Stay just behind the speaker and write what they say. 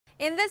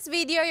In this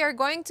video, you're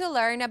going to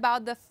learn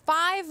about the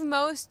 5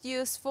 most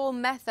useful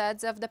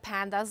methods of the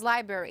Pandas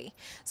library.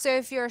 So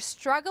if you're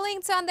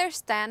struggling to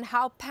understand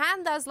how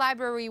Pandas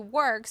library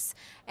works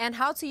and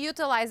how to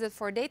utilize it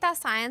for data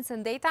science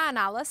and data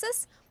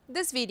analysis,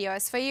 this video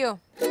is for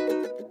you.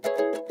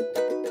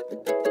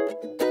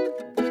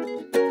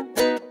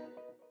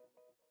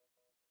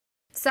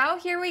 So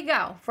here we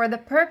go. For the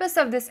purpose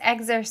of this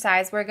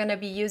exercise, we're going to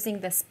be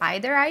using the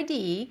Spider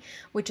IDE,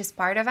 which is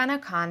part of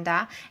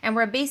Anaconda, and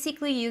we're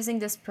basically using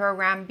this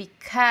program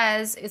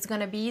because it's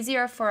going to be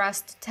easier for us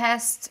to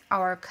test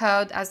our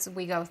code as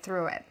we go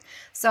through it.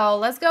 So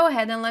let's go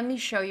ahead and let me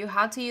show you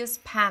how to use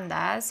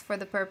Pandas for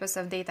the purpose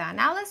of data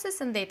analysis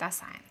and data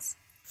science.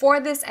 For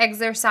this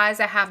exercise,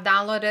 I have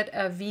downloaded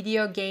a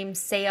video game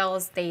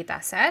sales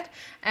dataset,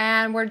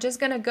 and we're just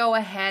going to go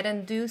ahead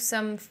and do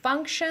some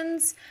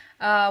functions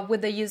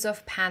with the use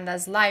of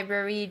Pandas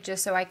library,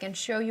 just so I can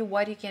show you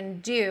what you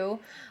can do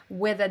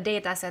with a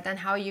dataset and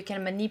how you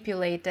can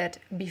manipulate it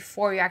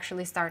before you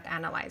actually start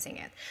analyzing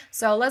it.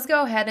 So let's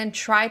go ahead and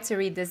try to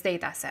read this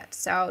dataset.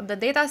 So the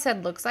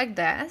dataset looks like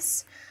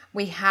this.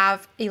 We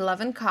have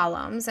 11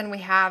 columns, and we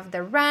have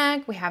the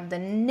rank, we have the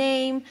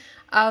name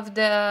of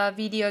the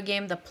video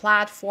game, the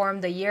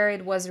platform, the year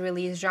it was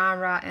released,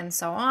 genre, and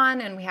so on.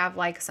 And we have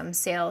like some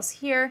sales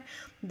here,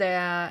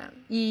 the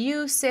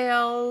EU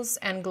sales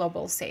and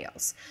global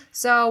sales.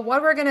 So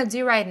what we're gonna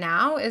do right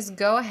now is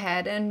go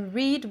ahead and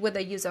read with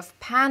the use of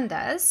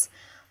Pandas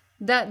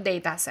the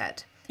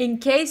dataset. In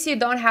case you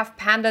don't have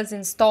Pandas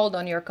installed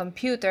on your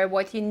computer,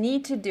 what you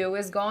need to do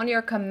is go on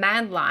your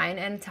command line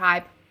and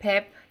type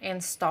pip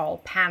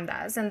install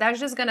pandas, and that's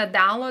just going to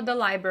download the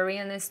library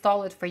and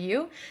install it for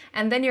you,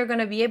 and then you're going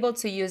to be able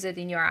to use it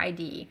in your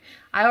IDE.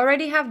 I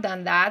already have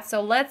done that,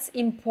 so let's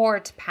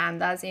import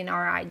pandas in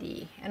our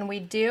IDE, and we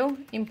do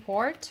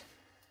import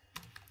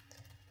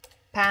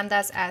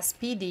pandas as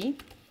PD.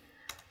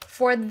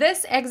 For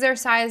this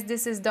exercise,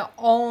 this is the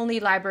only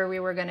library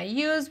we're going to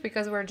use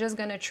because we're just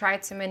going to try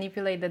to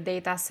manipulate the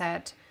data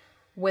set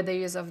with the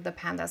use of the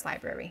pandas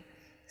library.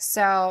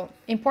 So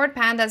import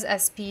pandas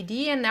as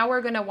PD, and now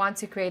we're going to want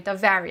to create a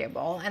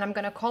variable, and I'm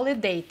going to call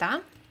it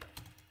data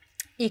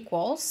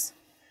equals,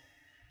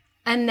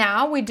 and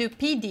now we do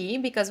PD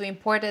because we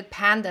imported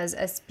pandas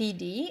as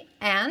PD,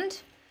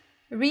 and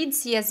read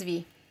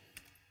CSV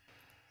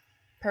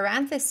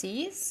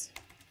parentheses,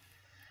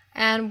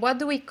 and what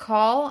do we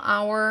call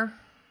our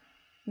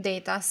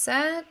data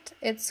set?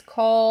 It's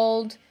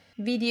called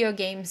video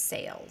game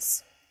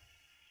sales.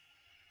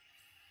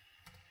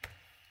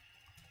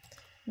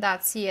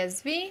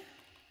 .csv,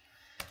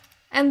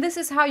 and this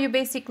is how you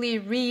basically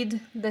read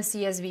the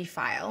CSV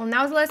file.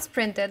 Now let's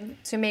print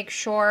it to make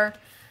sure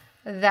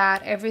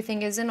that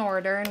everything is in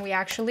order and we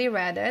actually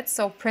read it.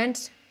 So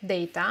print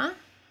data,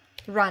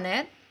 run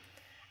it,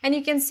 and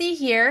you can see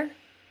here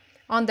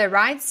on the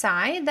right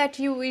side that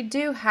we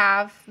do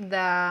have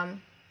the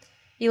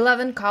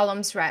 11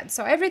 columns read.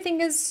 So everything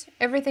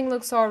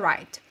looks all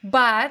right.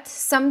 But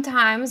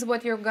sometimes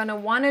what you're gonna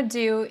wanna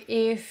do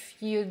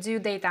if you do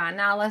data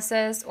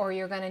analysis or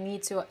you're gonna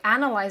need to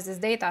analyze this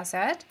data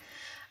set,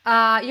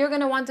 you're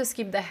gonna want to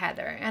skip the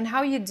header. And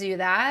how you do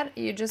that,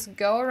 you just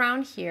go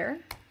around here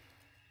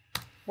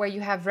where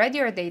you have read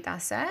your data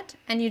set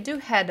and you do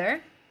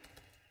header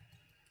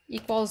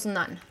equals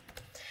none.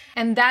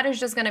 And that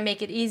is just gonna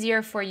make it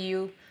easier for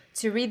you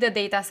to read the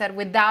data set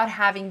without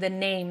having the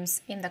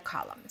names in the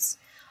columns.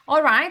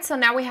 All right, so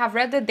now we have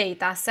read the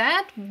data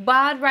set,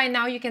 but right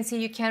now you can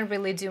see you can't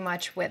really do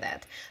much with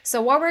it.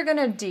 So what we're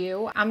gonna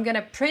do, I'm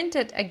gonna print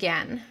it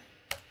again.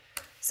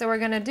 So we're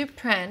gonna do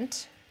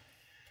print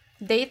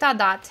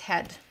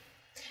data.head,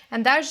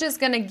 and that's just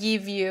gonna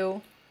give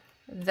you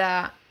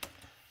the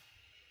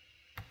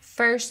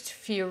first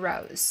few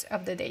rows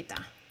of the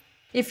data.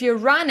 If you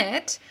run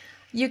it,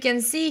 you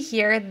can see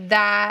here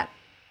that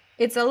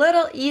it's a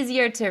little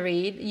easier to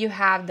read. You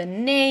have the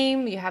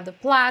name, you have the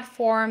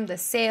platform, the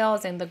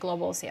sales, and the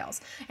global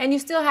sales. And you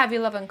still have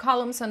 11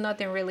 columns, so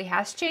nothing really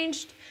has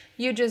changed.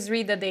 You just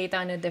read the data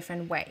in a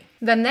different way.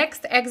 The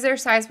next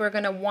exercise we're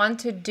going to want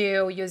to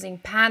do using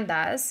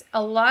Pandas,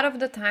 a lot of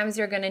the times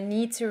you're going to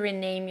need to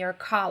rename your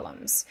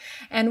columns.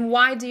 And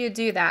why do you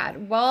do that?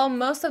 Well,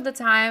 most of the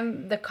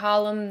time the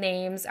column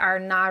names are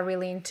not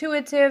really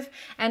intuitive,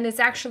 and it's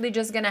actually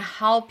just going to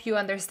help you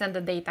understand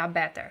the data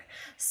better.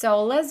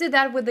 So let's do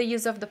that with the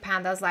use of the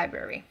Pandas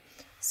library.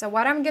 So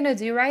what I'm going to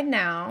do right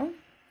now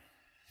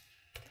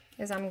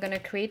is I'm going to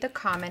create a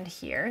comment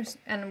here,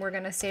 and we're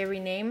going to say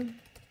rename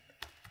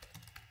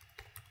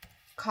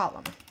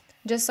column,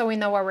 just so we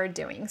know what we're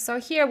doing. So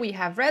here we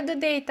have read the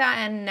data,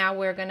 and now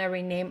we're going to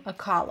rename a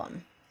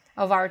column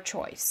of our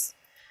choice.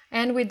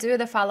 And we do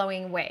the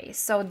following way.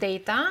 So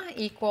data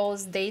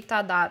equals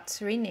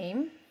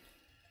data.rename.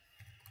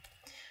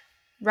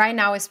 Right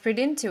now it's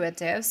pretty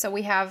intuitive. So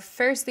we have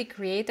firstly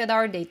created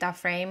our data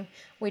frame,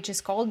 which is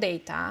called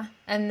data,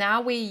 and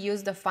now we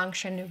use the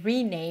function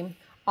rename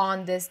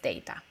on this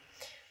data.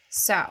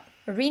 So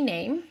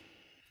rename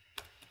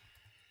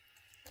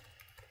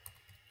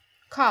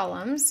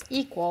columns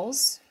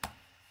equals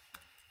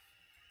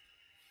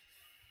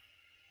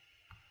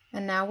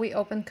And now we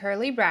open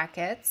curly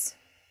brackets.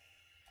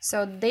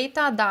 So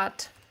data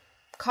dot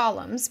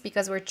columns,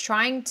 because we're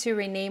trying to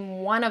rename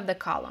one of the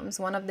columns,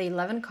 one of the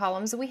 11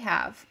 columns we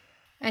have.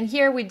 And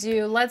here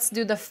let's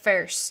do the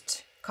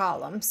first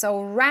column.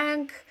 So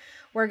rank,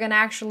 we're gonna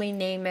actually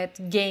name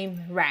it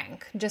game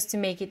rank, just to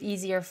make it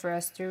easier for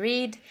us to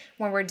read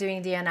when we're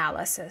doing the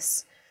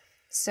analysis.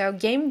 So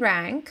game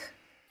rank.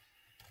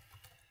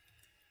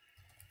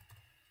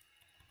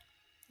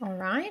 All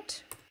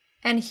right.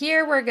 And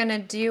here we're gonna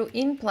do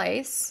in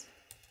place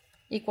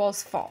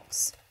equals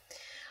false.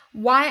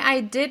 Why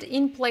I did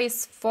in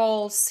place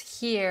false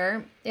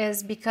here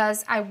is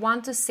because I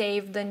want to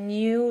save the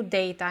new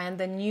data and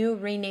the new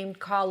renamed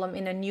column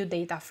in a new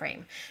data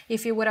frame.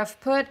 If you would have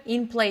put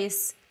in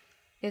place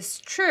is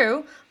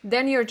true,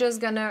 then you're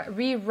just gonna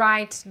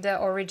rewrite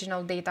the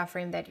original data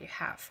frame that you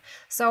have.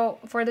 So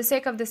for the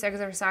sake of this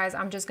exercise,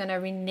 I'm just gonna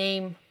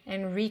rename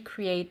and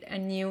recreate a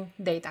new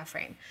data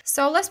frame.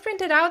 So let's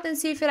print it out and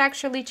see if it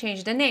actually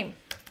changed the name.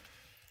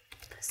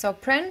 So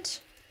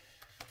print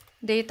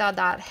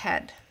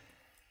data.head.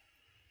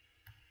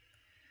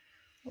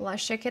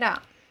 Let's check it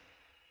out.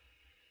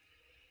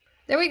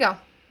 There we go.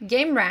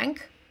 Game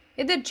rank,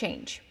 it did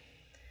change.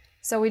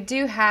 So we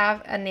do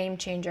have a name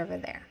change over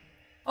there.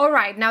 All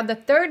right, now the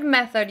third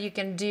method you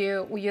can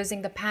do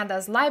using the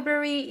Pandas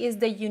library is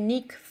the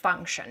unique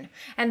function.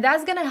 And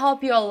that's gonna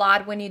help you a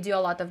lot when you do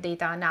a lot of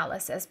data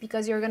analysis,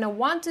 because you're gonna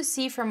want to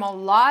see from a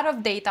lot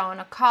of data on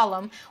a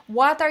column,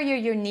 what are your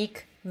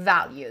unique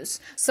values.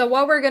 So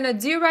what we're gonna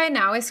do right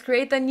now is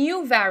create a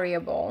new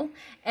variable,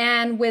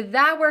 and with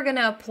that we're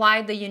gonna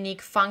apply the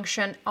unique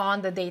function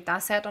on the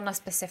data set on a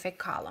specific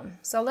column.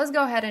 So let's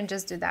go ahead and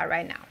just do that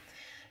right now.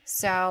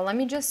 So let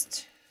me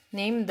just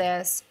name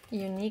this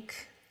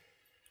unique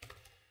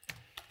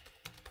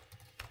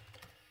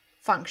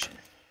function.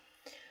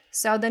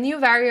 So the new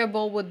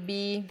variable would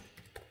be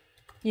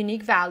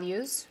unique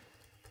values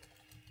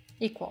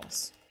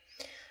equals.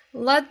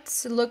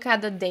 Let's look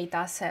at the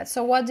data set.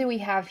 So what do we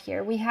have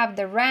here? We have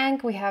the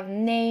rank, we have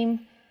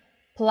name,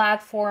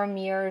 platform,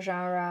 year,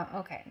 genre.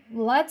 Okay,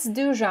 let's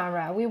do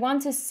genre. We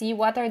want to see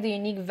what are the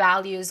unique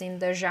values in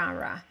the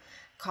genre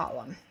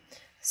column.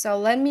 So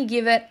let me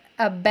give it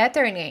a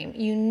better name,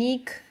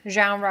 unique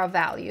genre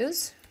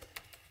values.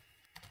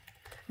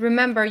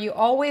 Remember, you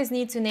always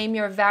need to name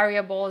your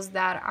variables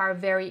that are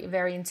very,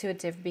 very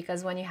intuitive,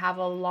 because when you have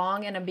a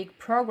long and a big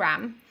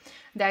program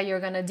that you're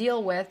going to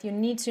deal with, you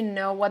need to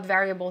know what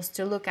variables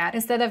to look at.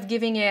 Instead of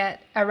giving it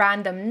a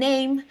random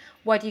name,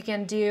 what you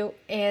can do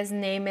is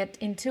name it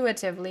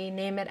intuitively,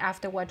 name it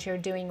after what you're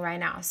doing right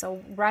now.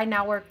 So right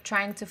now we're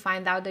trying to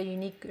find out the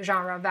unique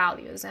genre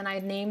values, and I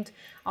named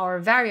our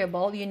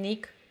variable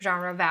unique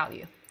genre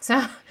value.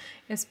 So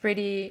it's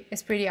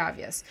pretty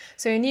obvious.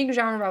 So unique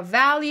genre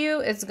value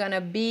is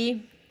gonna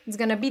be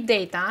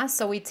data.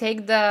 So we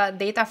take the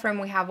data frame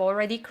we have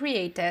already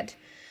created,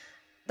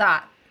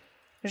 dot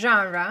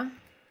genre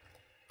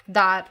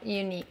dot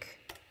unique.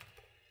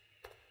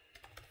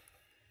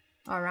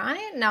 All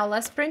right, now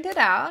let's print it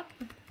out.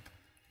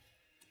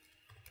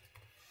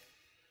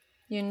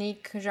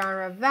 Unique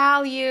genre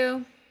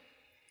value,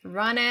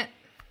 run it.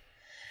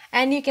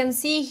 And you can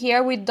see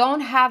here we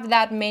don't have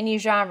that many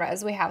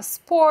genres. We have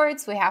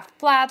sports, we have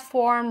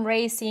platform,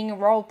 racing,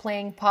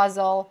 role-playing,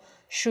 puzzle,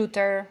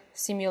 shooter,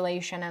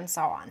 simulation, and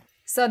so on.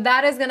 So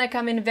that is gonna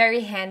come in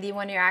very handy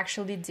when you're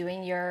actually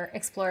doing your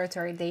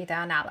exploratory data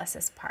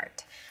analysis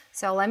part.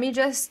 So let me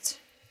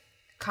just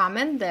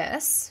comment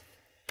this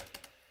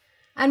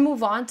and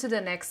move on to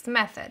the next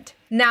method.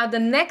 Now, the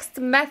next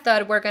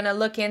method we're gonna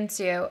look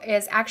into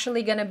is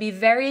actually gonna be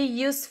very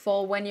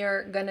useful when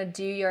you're gonna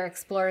do your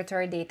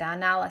exploratory data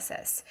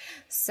analysis.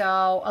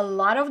 So a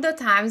lot of the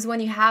times when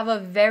you have a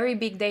very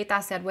big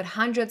data set with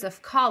hundreds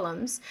of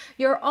columns,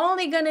 you're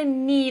only gonna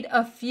need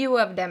a few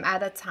of them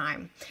at a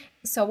time.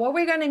 So what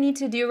we're gonna need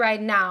to do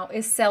right now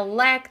is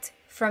select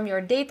from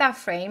your data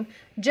frame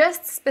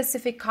just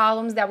specific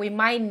columns that we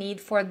might need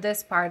for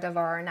this part of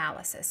our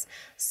analysis.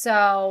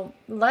 So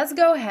let's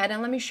go ahead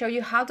and let me show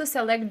you how to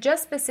select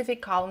just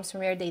specific columns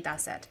from your data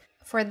set.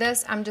 For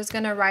this, I'm just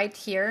gonna write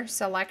here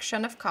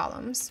selection of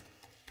columns.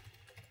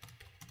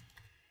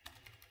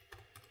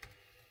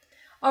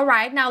 All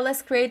right, now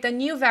let's create a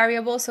new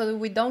variable so that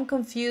we don't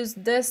confuse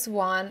this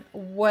one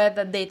with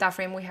the data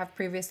frame we have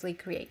previously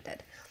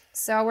created.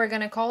 So we're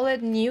gonna call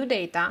it new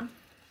data.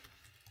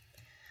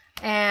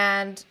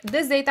 And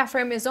this data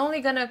frame is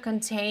only going to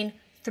contain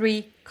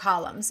 3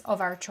 columns of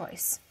our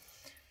choice.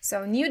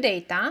 So new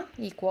data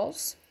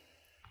equals,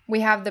 we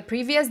have the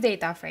previous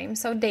data frame,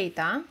 so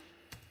data,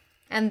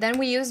 and then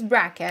we use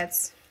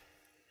brackets,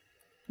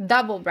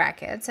 double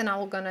brackets, and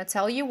I'm going to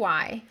tell you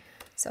why.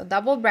 So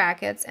double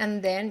brackets,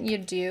 and then you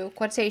do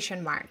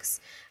quotation marks.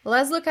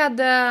 Let's look at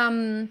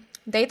the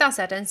data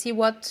set and see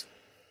what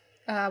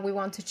we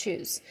want to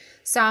choose.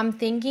 So I'm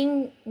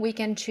thinking we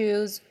can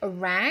choose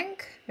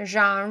rank,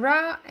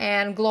 genre,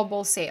 and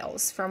global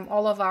sales from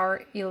all of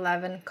our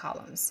 11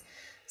 columns.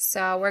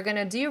 So we're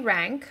gonna do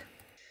rank,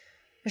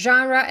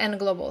 genre, and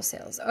global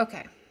sales.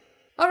 Okay.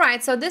 All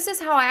right, so this is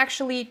how I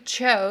actually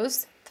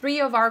chose 3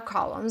 of our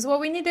columns, what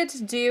we needed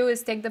to do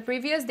is take the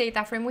previous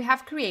data frame we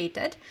have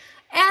created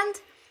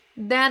and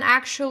then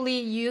actually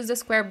use the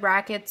square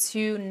bracket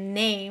to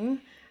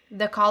name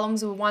the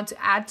columns we want to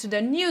add to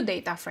the new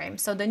data frame,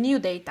 so the new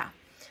data.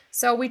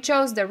 So we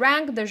chose the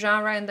rank, the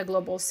genre, and the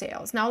global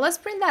sales. Now let's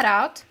print that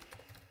out.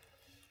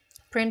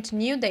 Print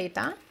new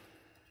data,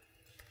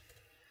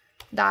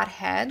 dot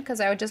head,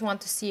 because I just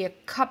want to see a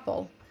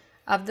couple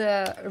of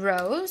the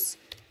rows.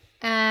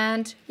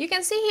 And you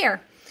can see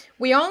here,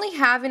 we only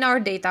have in our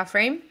data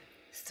frame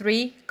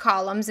 3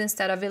 columns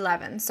instead of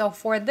 11. So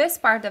for this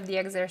part of the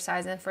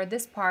exercise and for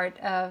this part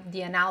of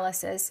the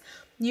analysis,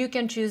 you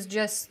can choose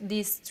just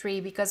these 3,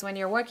 because when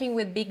you're working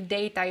with big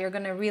data, you're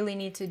going to really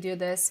need to do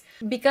this.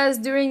 Because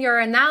during your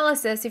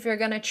analysis, if you're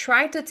going to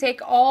try to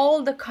take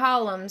all the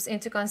columns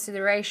into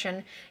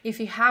consideration, if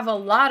you have a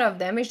lot of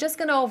them, it's just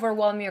going to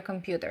overwhelm your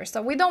computer.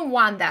 So we don't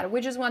want that. We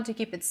just want to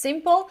keep it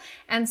simple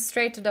and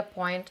straight to the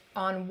point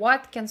on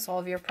what can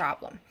solve your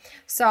problem.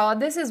 So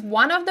this is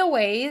one of the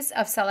ways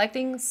of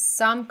selecting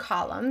some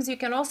columns. You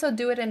can also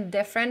do it in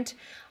different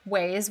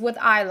ways with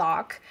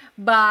iLock,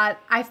 but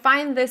I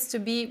find this to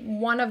be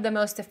one of the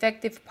most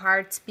effective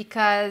parts,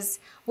 because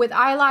with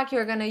iLock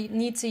you're going to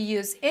need to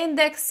use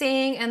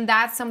indexing, and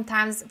that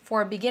sometimes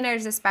for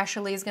beginners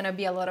especially is going to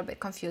be a little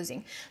bit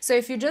confusing. So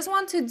if you just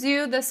want to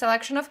do the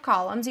selection of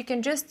columns, you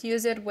can just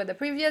use it with the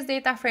previous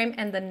data frame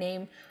and the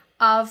name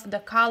of the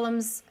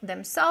columns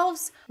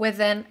themselves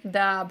within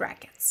the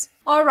brackets.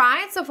 All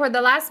right, so for the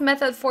last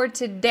method for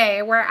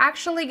today, we're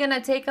actually going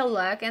to take a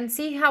look and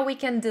see how we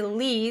can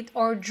delete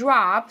or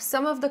drop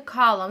some of the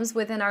columns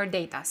within our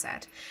data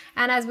set.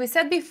 And as we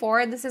said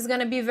before, this is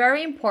going to be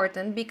very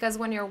important, because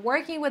when you're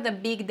working with a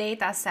big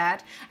data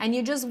set and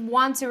you just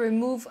want to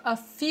remove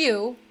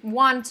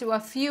one to a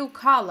few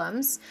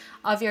columns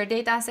of your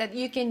data set,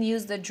 you can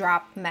use the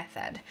drop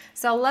method.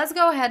 So let's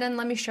go ahead and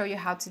let me show you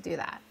how to do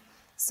that.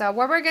 So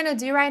what we're going to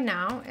do right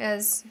now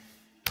is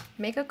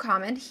make a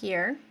comment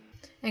here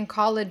and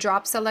call it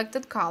drop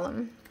selected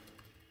column.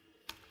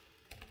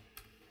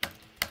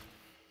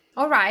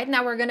 All right,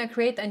 now we're going to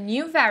create a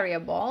new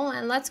variable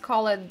and let's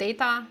call it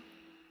data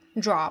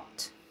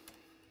dropped.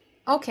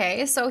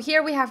 Okay, so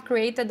here we have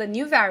created a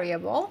new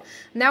variable.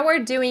 Now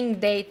we're doing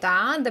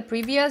data, the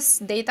previous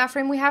data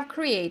frame we have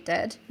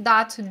created,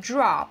 dot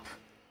drop,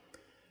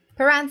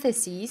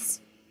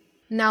 parentheses.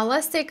 Now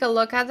let's take a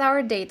look at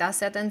our data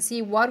set and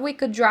see what we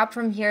could drop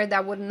from here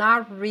that would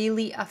not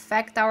really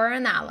affect our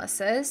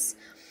analysis.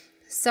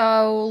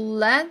 So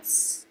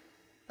let's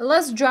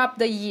drop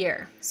the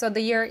year. So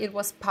the year it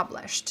was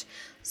published.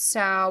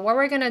 So what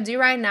we're going to do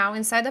right now,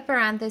 inside the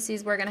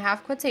parentheses, we're going to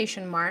have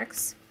quotation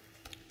marks,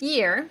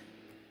 year,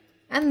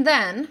 and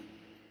then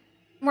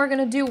we're going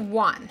to do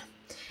 1.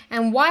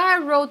 And why I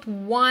wrote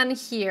 1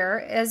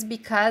 here is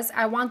because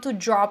I want to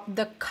drop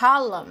the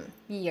column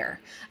year.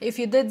 If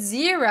you did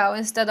 0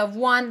 instead of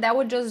 1, that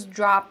would just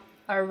drop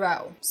a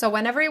row. So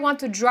whenever you want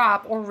to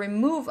drop or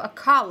remove a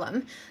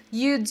column,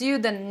 you do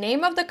the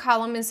name of the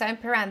column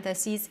inside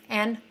parentheses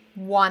and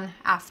 1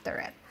 after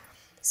it.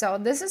 So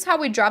this is how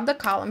we drop the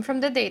column from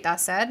the data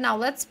set. Now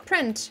let's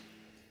print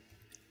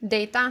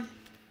data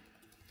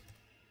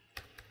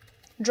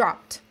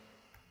dropped.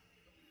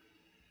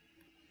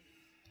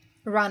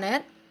 Run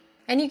it.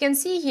 And you can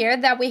see here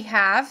that we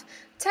have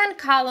 10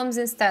 columns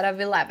instead of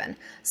 11.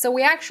 So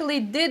we actually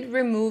did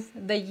remove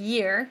the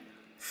year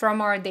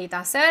from our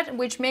data set,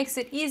 which makes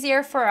it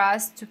easier for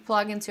us to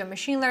plug into a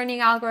machine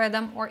learning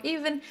algorithm or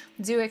even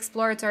do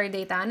exploratory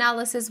data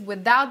analysis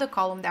without the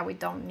column that we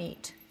don't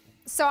need.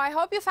 So I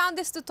hope you found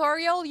this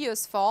tutorial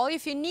useful.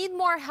 If you need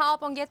more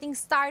help on getting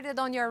started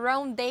on your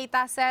own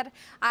data set,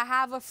 I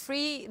have a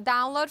free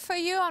download for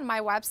you on my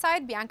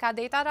website,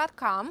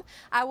 biancadata.com.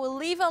 I will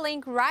leave a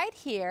link right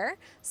here.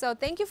 So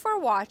thank you for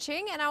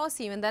watching, and I will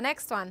see you in the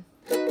next one.